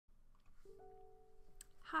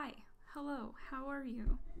Hi, hello, how are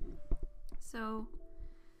you? So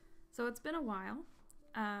it's been a while.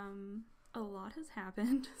 A lot has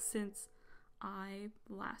happened since I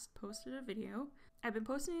last posted a video. I've been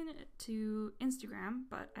posting it to Instagram,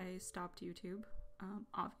 but I stopped YouTube,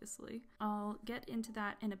 obviously. I'll get into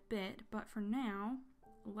that in a bit, but for now,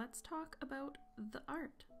 let's talk about the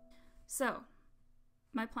art. So,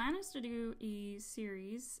 my plan is to do a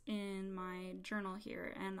series in my journal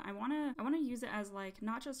here, and I wanna use it as like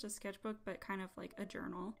not just a sketchbook, but kind of like a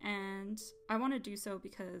journal. And I want to do so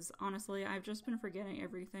because honestly, I've just been forgetting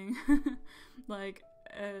everything. Like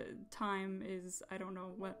time is, I don't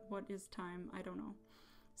know what is time. I don't know.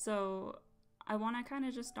 So I want to kind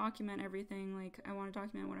of just document everything. Like I want to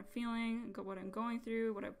document what I'm feeling, what I'm going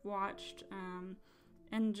through, what I've watched,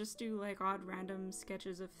 and just do like odd random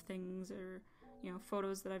sketches of things or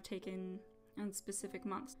photos that I've taken in specific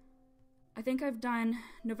months. I think I've done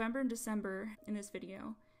November and December in this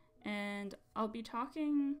video, and I'll be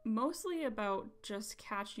talking mostly about just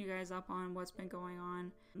catching you guys up on what's been going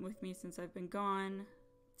on with me since I've been gone,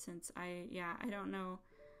 since I don't know.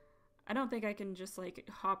 I don't think I can just like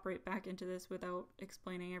hop right back into this without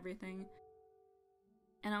explaining everything.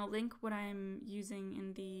 And I'll link what I'm using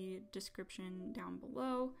in the description down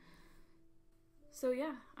below. So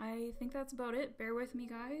yeah, I think that's about it. Bear with me,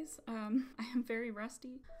 guys. I am very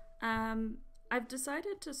rusty. I've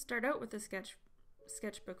decided to start out with a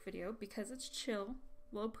sketchbook video because it's chill,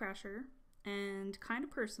 low pressure, and kind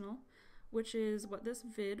of personal, which is what this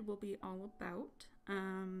vid will be all about.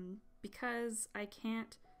 Because I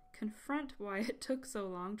can't confront why it took so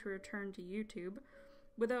long to return to YouTube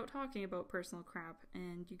without talking about personal crap,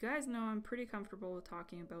 and you guys know I'm pretty comfortable with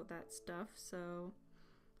talking about that stuff, so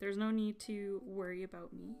there's no need to worry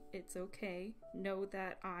about me. It's okay. Know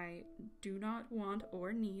that I do not want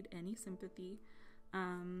or need any sympathy.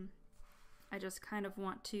 I just kind of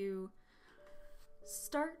want to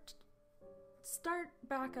start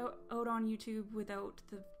back out on YouTube without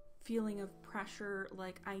the feeling of pressure,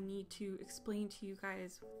 like I need to explain to you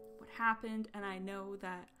guys what happened, and I know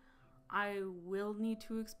that I will need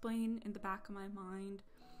to explain in the back of my mind.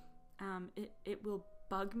 It will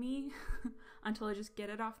bug me until I just get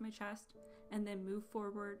it off my chest and then move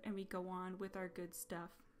forward and we go on with our good stuff.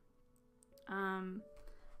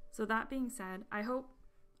 So that being said, I hope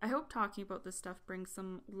talking about this stuff brings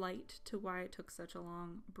some light to why it took such a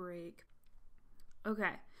long break.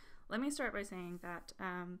 Okay, let me start by saying that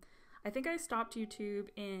I think I stopped YouTube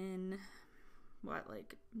in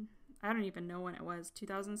I don't even know when it was,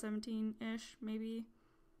 2017-ish, maybe?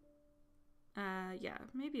 Yeah,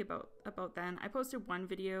 maybe about then. I posted one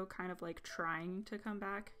video kind of like trying to come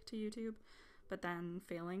back to YouTube, but then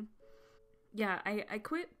failing. Yeah, I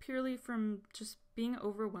quit purely from just being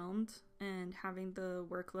overwhelmed and having the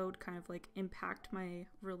workload kind of like impact my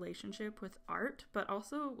relationship with art, but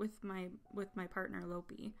also with my partner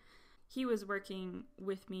Lopi. He was working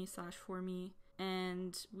with me / for me,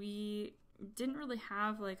 and we didn't really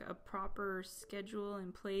have like a proper schedule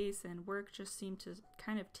in place, and work just seemed to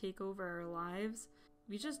kind of take over our lives.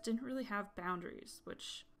 We just didn't really have boundaries,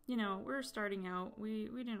 which, we're starting out. We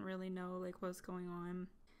didn't really know like what's going on.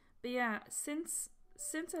 But yeah, since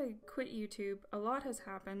I quit YouTube, a lot has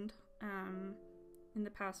happened in the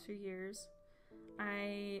past few years.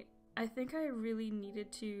 I think I really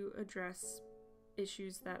needed to address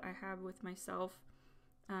issues that I have with myself,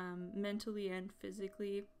 mentally and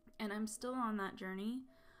physically. And I'm still on that journey.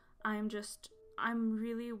 I'm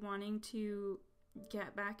really wanting to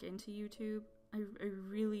get back into YouTube. I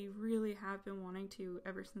really, really have been wanting to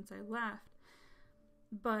ever since I left.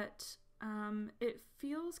 But it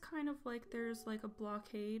feels kind of like there's like a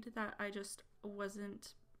blockade that I just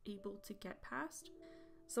wasn't able to get past.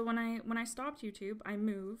 So when I stopped YouTube, I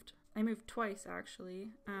moved twice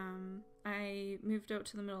actually. I moved out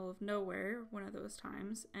to the middle of nowhere one of those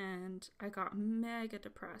times, and I got mega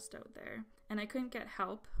depressed out there, and I couldn't get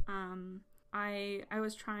help. I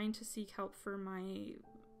was trying to seek help for my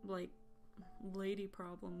like lady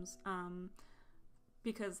problems,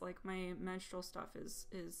 because like my menstrual stuff is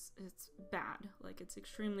bad, like it's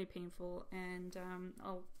extremely painful, and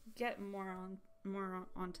I'll get more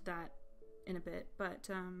onto that in a bit, but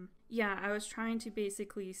yeah, I was trying to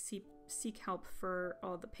basically seek help for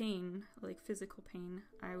all the pain, like physical pain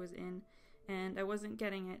I was in, and I wasn't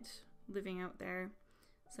getting it living out there.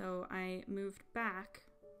 So I moved back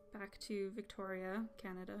to Victoria,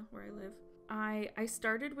 Canada, where I live. I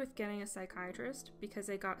started with getting a psychiatrist because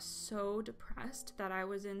I got so depressed that I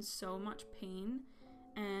was in so much pain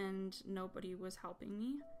and nobody was helping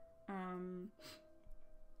me.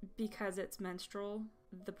 Because it's menstrual,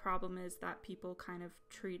 the problem is that people kind of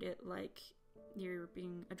treat it like you're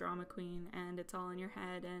being a drama queen and it's all in your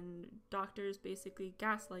head and doctors basically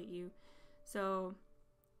gaslight you. So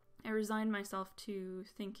I resigned myself to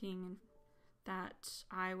thinking that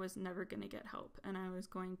I was never going to get help and I was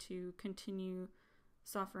going to continue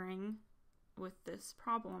suffering with this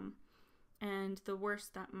problem. And the worse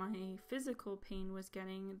that my physical pain was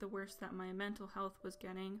getting, the worse that my mental health was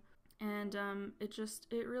getting. And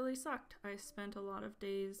it really sucked. I spent a lot of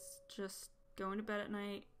days just going to bed at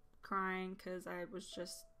night crying because I was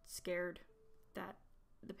just scared that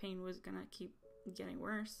the pain was going to keep getting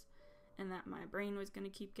worse and that my brain was going to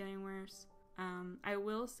keep getting worse. I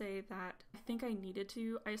will say that I think I needed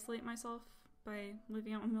to isolate myself by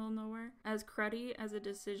living out in the middle of nowhere. As cruddy as a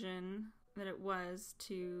decision that it was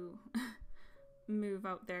to move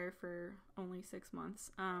out there for only 6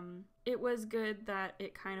 months, it was good that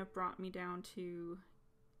it kind of brought me down to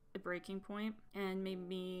a breaking point and made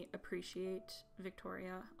me appreciate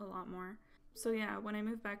Victoria a lot more. So yeah, when I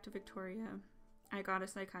moved back to Victoria, I got a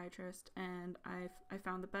psychiatrist and I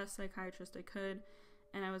found the best psychiatrist I could,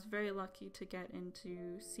 and I was very lucky to get in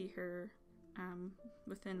to see her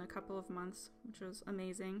within a couple of months, which was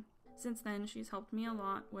amazing. Since then, she's helped me a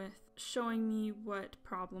lot with showing me what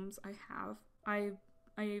problems I have. I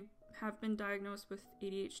have been diagnosed with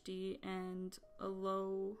ADHD and a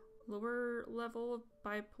lower level of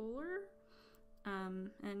bipolar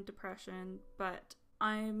and depression, but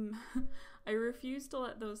I refuse to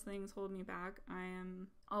let those things hold me back. I am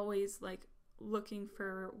always looking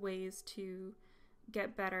for ways to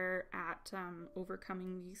get better at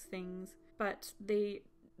overcoming these things, but they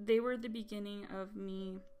were the beginning of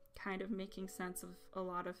me kind of making sense of a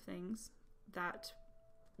lot of things that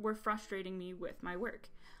were frustrating me with my work.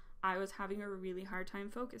 I was having a really hard time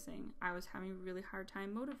focusing. I was having a really hard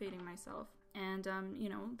time motivating myself. And,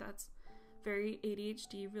 that's very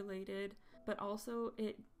ADHD related, but also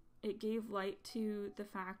it gave light to the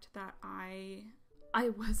fact that I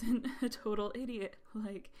wasn't a total idiot.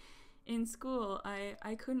 In school,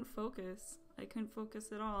 I couldn't focus. I couldn't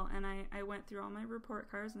focus at all. And I went through all my report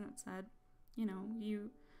cards and it said,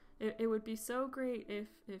 it would be so great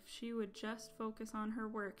if she would just focus on her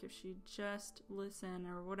work, if she'd just listen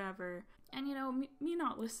or whatever. And, me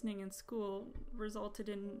not listening in school resulted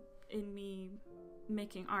in me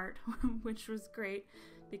making art, which was great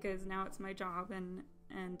because now it's my job and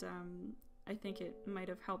I think it might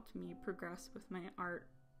have helped me progress with my art.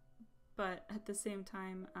 But at the same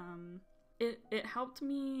time, it helped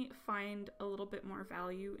me find a little bit more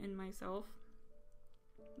value in myself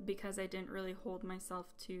because I didn't really hold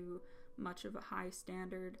myself to much of a high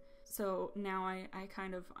standard. So now I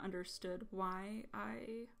kind of understood why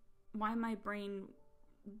my brain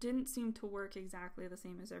didn't seem to work exactly the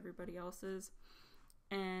same as everybody else's,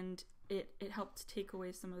 and it helped take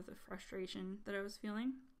away some of the frustration that I was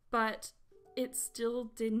feeling. But it still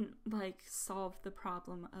didn't solve the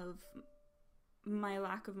problem of my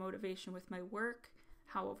lack of motivation with my work,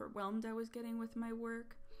 how overwhelmed I was getting with my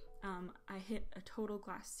work. I hit a total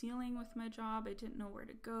glass ceiling with my job. I didn't know where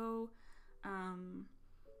to go.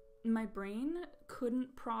 My brain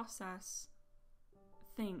couldn't process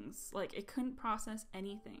things. It couldn't process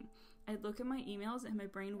anything. I'd look at my emails and my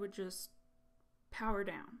brain would just power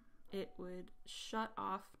down. It would shut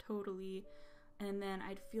off totally, and then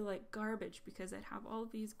I'd feel like garbage because I'd have all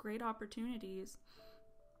of these great opportunities.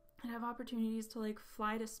 I'd have opportunities to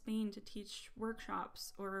fly to Spain to teach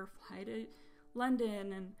workshops or fly to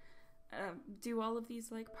London and do all of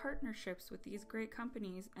these partnerships with these great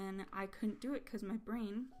companies, and I couldn't do it because my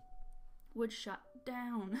brain would shut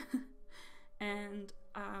down. And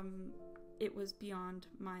it was beyond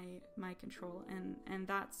my control, and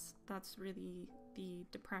that's really the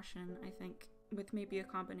depression, I think, with maybe a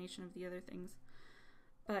combination of the other things.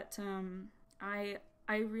 But I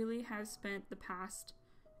really have spent the past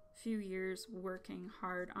few years working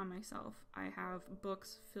hard on myself. I have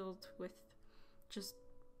books filled with just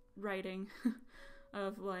writing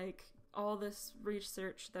of all this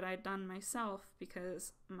research that I'd done myself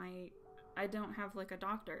because I don't have a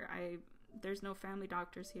doctor. There's no family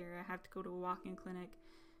doctors here. I have to go to a walk-in clinic,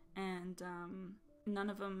 and none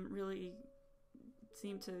of them really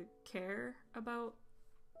seem to care about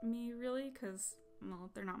me really because, well,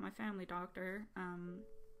 they're not my family doctor.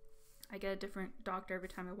 I get a different doctor every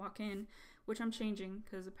time I walk in, which I'm changing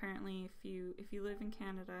because apparently if you live in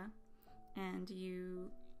Canada and you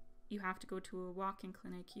have to go to a walk-in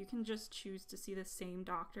clinic, you can just choose to see the same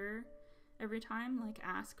doctor every time,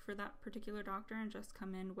 ask for that particular doctor and just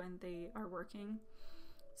come in when they are working.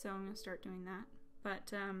 So I'm going to start doing that.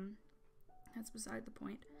 But that's beside the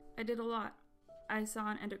point. I did a lot. I saw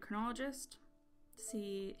an endocrinologist,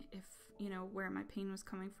 see if, where my pain was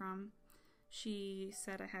coming from. she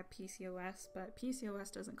said I had PCOS, but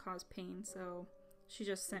PCOS doesn't cause pain, so she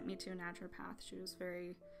just sent me to a naturopath. She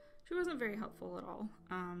wasn't very helpful at all.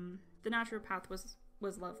 The naturopath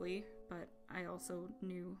was lovely, but I also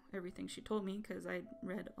knew everything she told me because I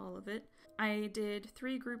read all of it. I did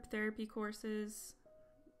 3 group therapy courses.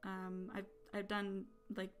 I've done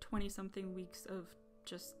like 20 something weeks of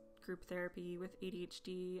just group therapy with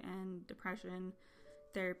ADHD and depression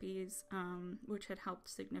therapies, which had helped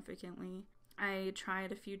significantly. I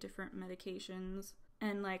tried a few different medications,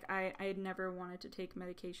 and like I had never wanted to take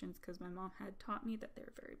medications because my mom had taught me that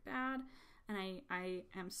they're very bad, and I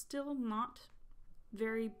am still not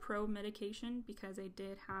very pro medication because I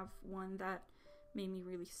did have one that made me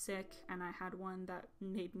really sick, and I had one that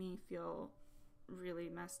made me feel really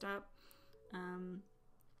messed up.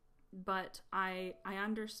 But I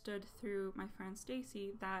understood through my friend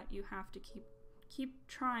Stacy that you have to keep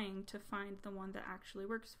trying to find the one that actually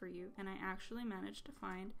works for you, and I actually managed to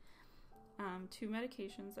find 2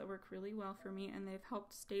 medications that work really well for me, and they've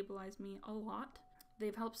helped stabilize me a lot.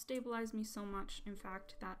 They've helped stabilize me so much, in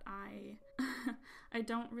fact, that I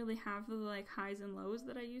don't really have the like highs and lows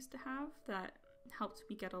that I used to have that helped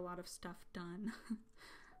me get a lot of stuff done.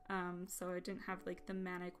 So I didn't have like the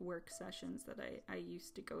manic work sessions that I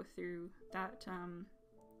used to go through that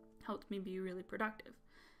helped me be really productive.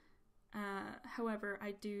 However,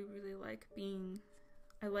 I do really like being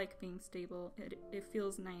stable. It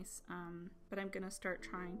feels nice, but I'm gonna start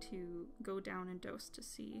trying to go down in dose to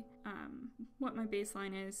see what my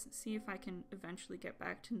baseline is, see if I can eventually get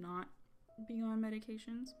back to not being on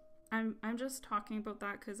medications. I'm just talking about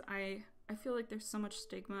that because I feel like there's so much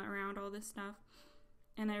stigma around all this stuff,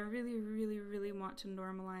 and I really, really, really want to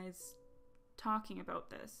normalize talking about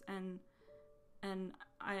this, and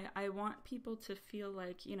I want people to feel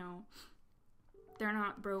like, you know, they're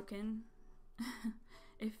not broken.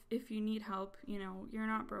 If you need help, you know, you're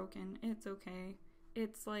not broken. It's okay.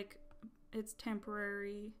 It's like, it's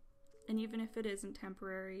temporary. And even if it isn't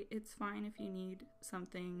temporary, it's fine if you need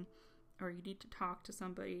something or you need to talk to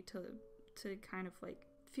somebody to kind of like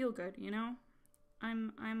feel good, you know?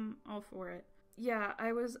 I'm all for it. Yeah,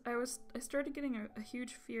 I started getting a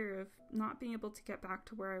huge fear of not being able to get back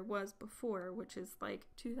to where I was before, which is like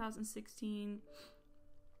 2016,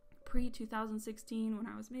 pre-2016, when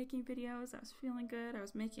I was making videos. I was feeling good. I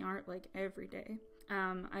was making art like every day.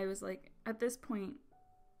 I was like, at this point,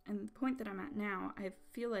 and the point that I'm at now, I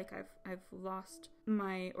feel like I've lost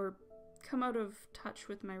or come out of touch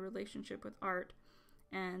with my relationship with art,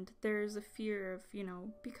 and there's a fear of, you know,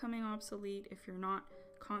 becoming obsolete if you're not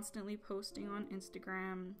constantly posting on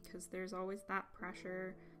Instagram, because there's always that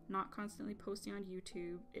pressure, not constantly posting on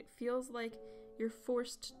YouTube. It feels like you're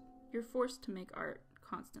forced to make art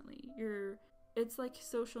constantly. It's like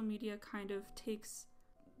social media kind of takes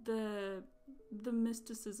the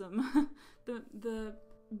mysticism, the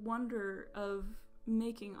wonder of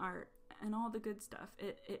making art and all the good stuff.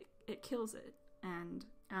 It kills it, and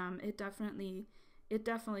it definitely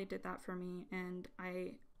did that for me, and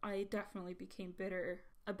I definitely became bitter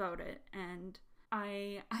about it, and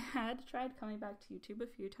I had tried coming back to YouTube a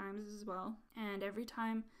few times as well, and every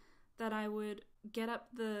time that I would get up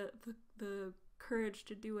the courage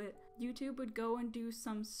to do it, YouTube would go and do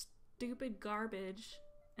some stupid garbage,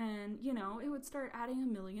 and, you know, it would start adding a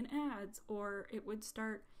million ads, or it would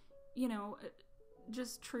start, you know,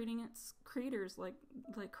 just treating its creators like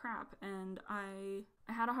crap, and I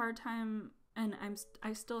had a hard time, and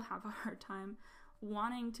I still have a hard time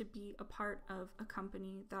wanting to be a part of a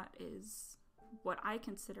company that is what I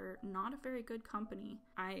consider not a very good company.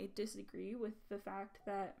 I disagree with the fact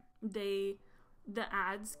that the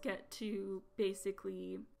ads get to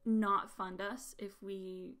basically not fund us if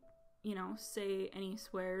we, you know, say any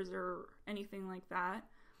swears or anything like that.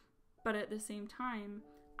 But at the same time,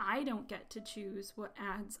 I don't get to choose what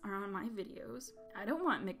ads are on my videos. I don't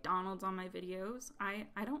want McDonald's on my videos. I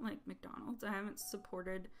don't like McDonald's. I haven't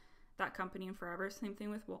supported that company in forever. Same thing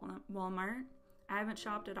with Walmart. I haven't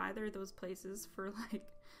shopped at either of those places for like,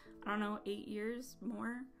 I don't know, 8 years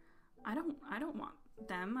more. I don't want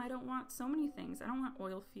them. I don't want so many things. I don't want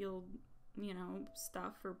oil field, you know,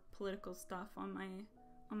 stuff or political stuff on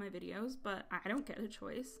my videos, but I don't get a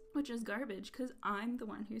choice, which is garbage because I'm the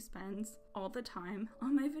one who spends all the time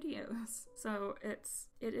on my videos. So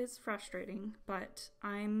it is frustrating, but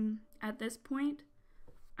at this point,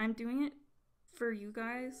 I'm doing it for you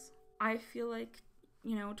guys. I feel like,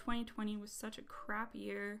 you know, 2020 was such a crap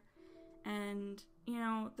year, and, you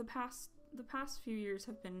know, the past few years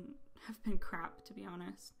have been crap, to be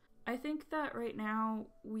honest. I think that right now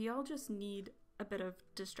we all just need a bit of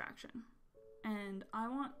distraction, and I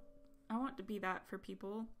want to be that for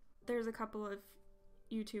people. there's a couple of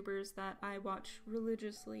YouTubers that I watch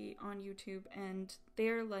religiously on YouTube, and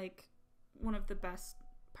they're like one of the best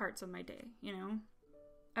parts of my day, you know?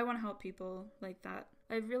 I want to help people like that.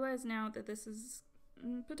 I've realized now that this is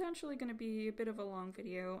potentially going to be a bit of a long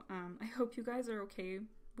video. I hope you guys are okay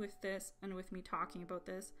with this and with me talking about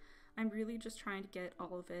this. I'm really just trying to get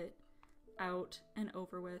all of it out and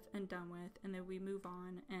over with and done with, and then we move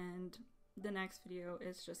on, and the next video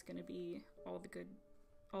is just going to be all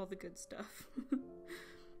the good stuff.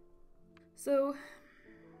 So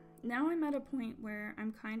now I'm at a point where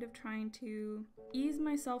I'm kind of trying to ease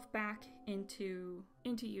myself back into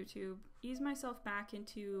YouTube, ease myself back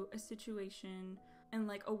into a situation and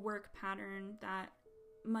like a work pattern that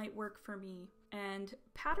might work for me. And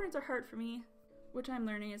patterns are hard for me, which I'm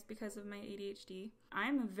learning is because of my ADHD.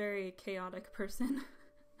 I'm a very chaotic person.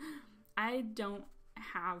 I don't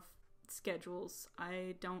have schedules.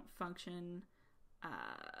 I don't function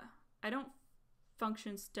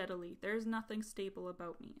steadily. There's nothing stable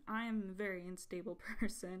about me. I am a very unstable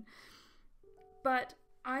person. But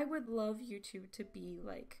I would love YouTube to be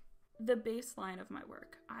like the baseline of my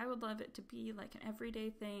work. I would love it to be like an everyday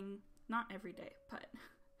thing. Not every day, but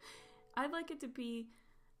I'd like it to be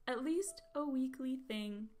at least a weekly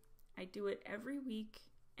thing. I do it every week,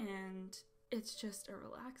 and it's just a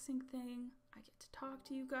relaxing thing. I get to talk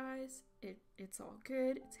to you guys. It's all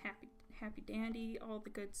good. It's happy dandy, all the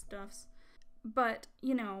good stuffs. But,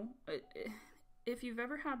 you know, if you've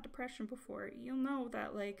ever had depression before, you'll know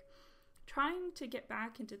that, like, trying to get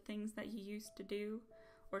back into things that you used to do,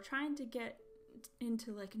 or trying to get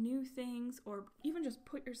into, like, new things, or even just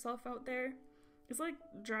put yourself out there, is like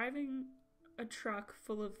driving a truck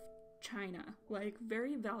full of china, like,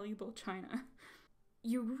 very valuable china.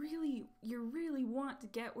 You really want to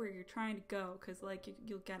get where you're trying to go, because, like,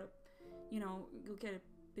 you'll get a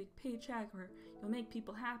big paycheck, or you'll make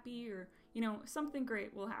people happy, or, you know, something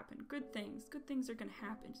great will happen. Good things are going to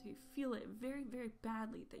happen. So you feel it very, very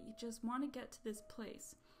badly that you just want to get to this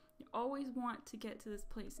place. You always want to get to this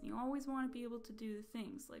place, and you always want to be able to do the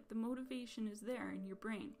things. Like, the motivation is there in your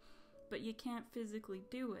brain, but you can't physically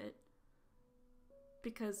do it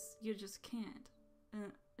because you just can't.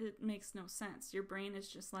 It makes no sense. Your brain is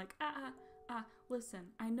just like,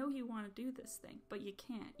 listen, I know you want to do this thing, but you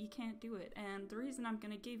can't. You can't do it. And the reason I'm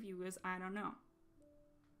going to give you is, I don't know.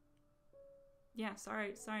 Yeah,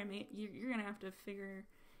 sorry, mate. You're going to have to figure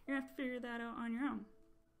that out on your own.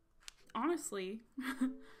 Honestly,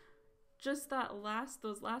 just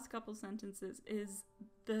those last couple sentences is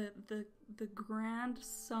the grand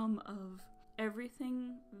sum of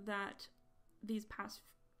everything that these past,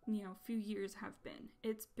 few years have been.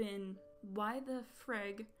 It's been, why the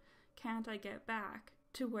frig can't I get back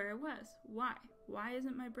to where it was? Why? Why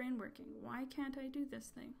isn't my brain working? Why can't I do this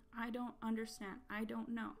thing? I don't understand. I don't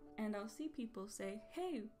know. And I'll see people say,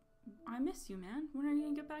 hey, I miss you, man. When are you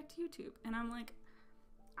gonna get back to YouTube? And I'm like,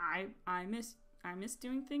 I miss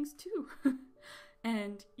doing things too.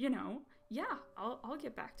 And, yeah, I'll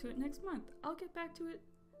get back to it next month. I'll get back to it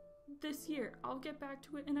this year. I'll get back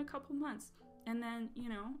to it in a couple months. And then,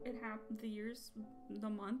 it happens, the years, the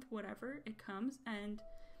month, whatever, it comes, and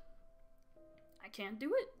I can't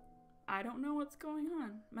do it. I don't know what's going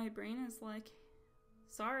on. My brain is like,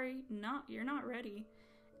 sorry, you're not ready.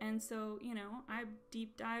 And so, I've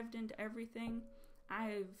deep dived into everything.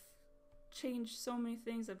 I've changed so many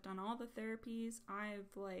things. I've done all the therapies.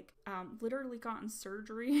 I've literally gotten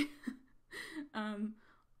surgery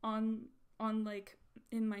on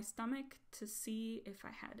in my stomach to see if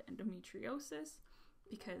I had endometriosis,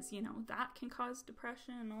 because, that can cause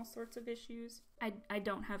depression and all sorts of issues. I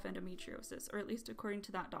don't have endometriosis, or at least according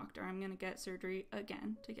to that doctor. I'm going to get surgery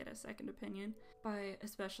again to get a second opinion by a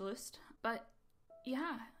specialist. But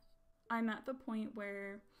yeah, I'm at the point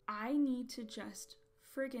where I need to just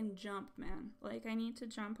friggin' jump, man. Like, I need to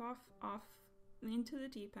jump off into the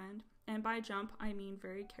deep end. And by jump, I mean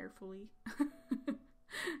very carefully.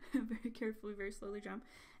 Very carefully, very slowly jump.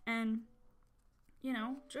 And,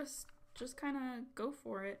 just kind of go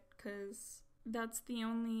for it, because that's the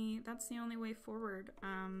only way forward,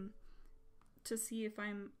 to see if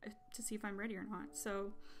I'm ready or not.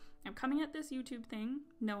 So I'm coming at this YouTube thing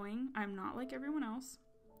knowing I'm not like everyone else.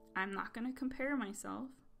 I'm not going to compare myself.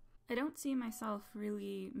 I don't see myself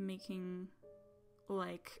really making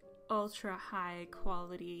like ultra high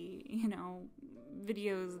quality,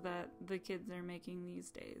 videos that the kids are making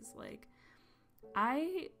these days. Like,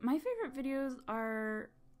 my favorite videos are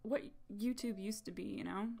what YouTube used to be,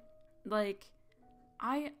 Like,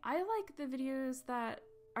 I like the videos that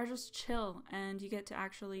are just chill and you get to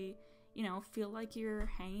actually, feel like you're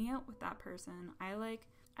hanging out with that person. I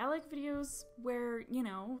I like videos where, you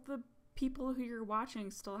know, the people who you're watching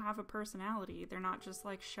still have a personality. They're not just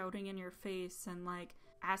like shouting in your face and like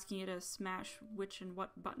asking you to smash which and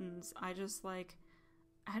what buttons. I just like,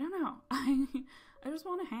 I don't know. I just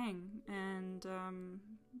want to hang and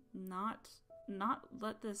not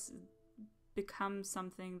let this become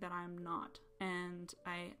something that I'm not. And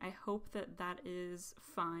I hope that that is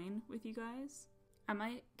fine with you guys. I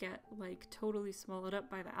might get like totally swallowed up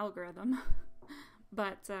by the algorithm,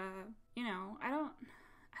 but you know, I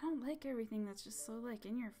don't like everything that's just so like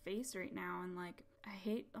in your face right now, and like I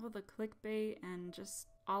hate all the clickbait and just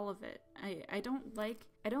all of it. I don't like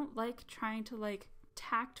trying to like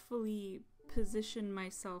tactfully position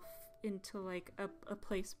myself into like a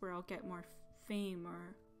place where I'll get more fame,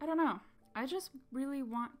 or I don't know. I just really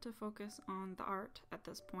want to focus on the art at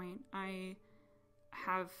this point. I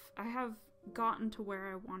have gotten to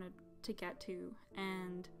where I wanted to get to,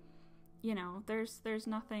 and you know, there's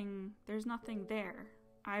nothing there.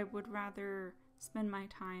 I would rather spend my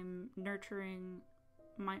time nurturing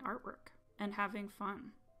my artwork and having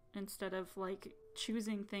fun instead of like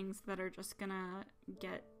choosing things that are just gonna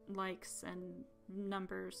get likes and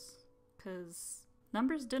numbers, because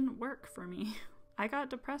numbers didn't work for me. I got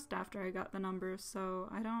depressed after I got the numbers, so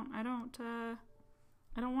I don't want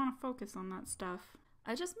to focus on that stuff.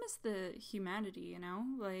 I just miss the humanity, you know?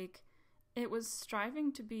 Like, it was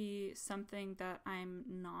striving to be something that I'm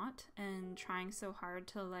not, and trying so hard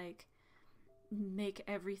to like make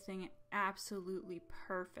everything absolutely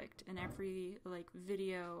perfect in every like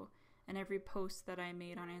video and every post that I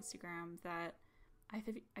made on Instagram, that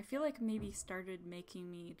I feel like maybe started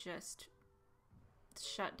making me just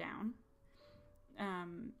shut down.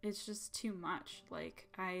 It's just too much. Like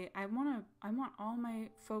I want all my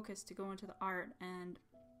focus to go into the art, and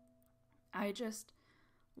I just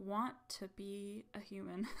want to be a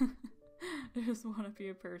human. I just want to be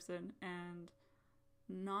a person and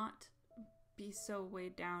not be so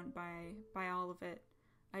weighed down by all of it.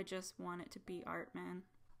 I just want it to be art, man.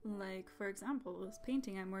 Like, for example, this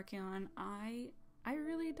painting I'm working on, I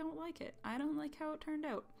really don't like it. I don't like how it turned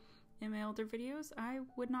out. In my older videos, I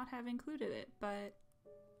would not have included it, but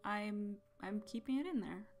I'm keeping it in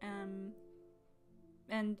there.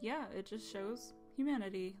 And yeah, it just shows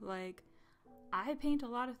humanity. Like, I paint a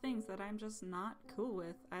lot of things that I'm just not cool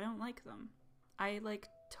with. I don't like them. I like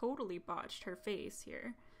totally botched her face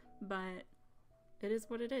here, but it is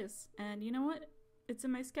what it is. And you know what? It's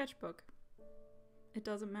in my sketchbook. It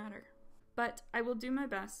doesn't matter. But I will do my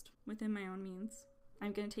best within my own means.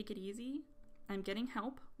 I'm gonna take it easy. I'm getting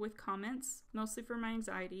help with comments, mostly for my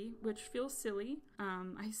anxiety, which feels silly.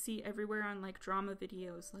 I see everywhere on like drama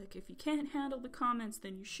videos, like, if you can't handle the comments,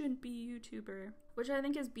 then you shouldn't be a YouTuber, which I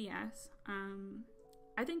think is BS.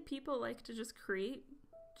 I think people like to just create,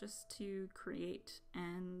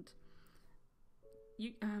 and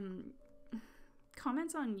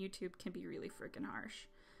comments on YouTube can be really freaking harsh.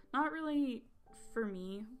 Not really for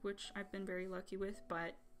me, which I've been very lucky with,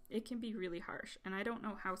 but it can be really harsh, and I don't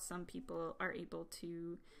know how some people are able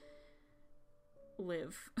to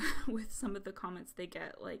live with some of the comments they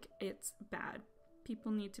get. Like, it's bad.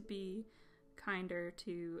 People need to be kinder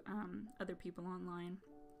to other people online.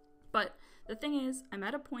 But the thing is, I'm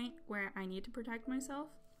at a point where I need to protect myself,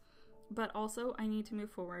 but also I need to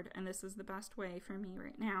move forward, and this is the best way for me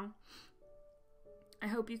right now. I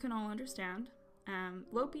hope you can all understand.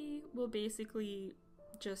 Lopi will basically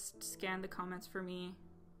just scan the comments for me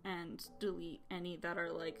and delete any that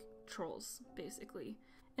are like trolls, basically.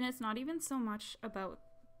 And it's not even so much about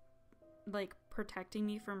like protecting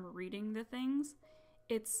me from reading the things,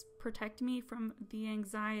 it's protecting me from the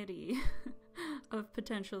anxiety of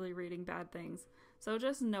potentially reading bad things. So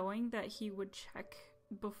just knowing that he would check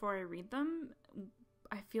before I read them,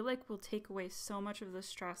 I feel like will take away so much of the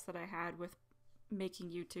stress that I had with making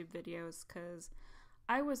YouTube videos, because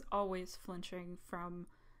I was always flinching from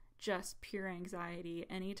just pure anxiety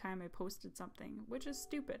anytime I posted something, which is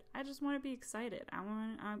stupid. I just want to be excited. I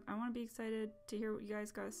want to be excited to hear what you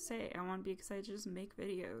guys got to say. I want to be excited to just make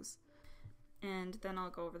videos, and then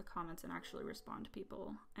I'll go over the comments and actually respond to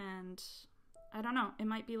people. And I don't know, it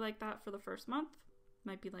might be like that for the first month,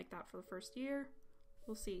 might be like that for the first year,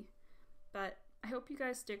 we'll see. But I hope you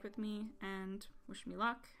guys stick with me and wish me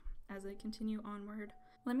luck as I continue onward.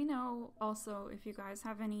 Let me know also if you guys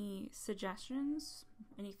have any suggestions,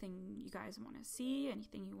 anything you guys want to see,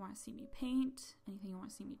 anything you want to see me paint, anything you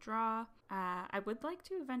want to see me draw. I would like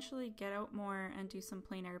to eventually get out more and do some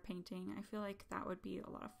plein air painting. I feel like that would be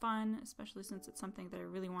a lot of fun, especially since it's something that I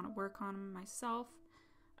really want to work on myself.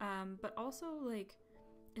 But also, like,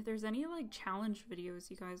 if there's any like challenge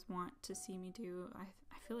videos you guys want to see me do,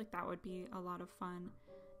 I feel like that would be a lot of fun.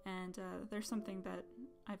 and there's something that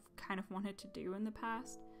I've kind of wanted to do in the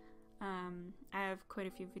past. I have quite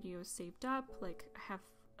a few videos saved up. Like, I have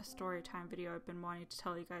a story time video I've been wanting to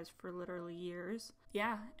tell you guys for literally years.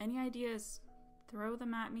 Yeah, any ideas, throw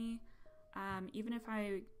them at me. Even if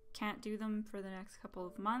I can't do them for the next couple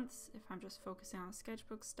of months, if I'm just focusing on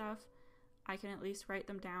sketchbook stuff, I can at least write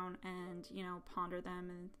them down and, you know, ponder them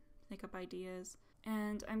and think up ideas.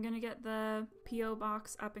 And I'm gonna get the P.O.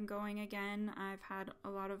 box up and going again. I've had a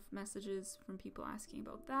lot of messages from people asking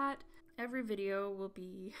about that. Every video will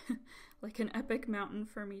be like an epic mountain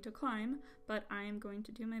for me to climb, but I am going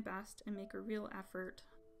to do my best and make a real effort.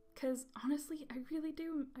 Because honestly, I really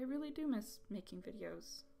do miss making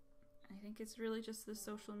videos. I think it's really just the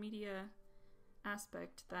social media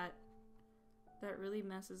aspect that really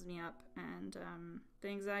messes me up, and the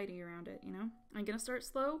anxiety around it, you know? I'm gonna start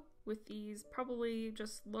slow with these probably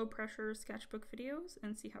just low pressure sketchbook videos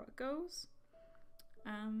and see how it goes.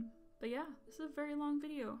 But yeah, this is a very long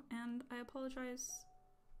video, and I apologize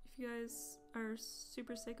if you guys are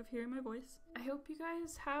super sick of hearing my voice. I hope you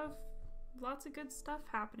guys have lots of good stuff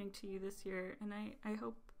happening to you this year, and I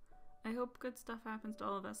hope good stuff happens to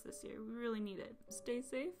all of us this year. We really need it. Stay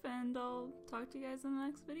safe, and I'll talk to you guys in the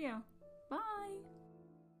next video. Bye!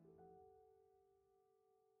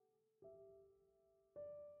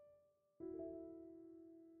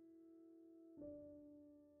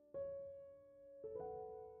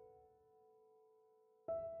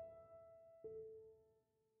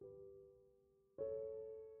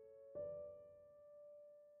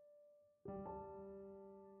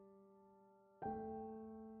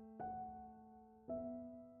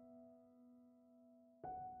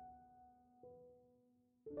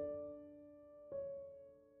 Thank you.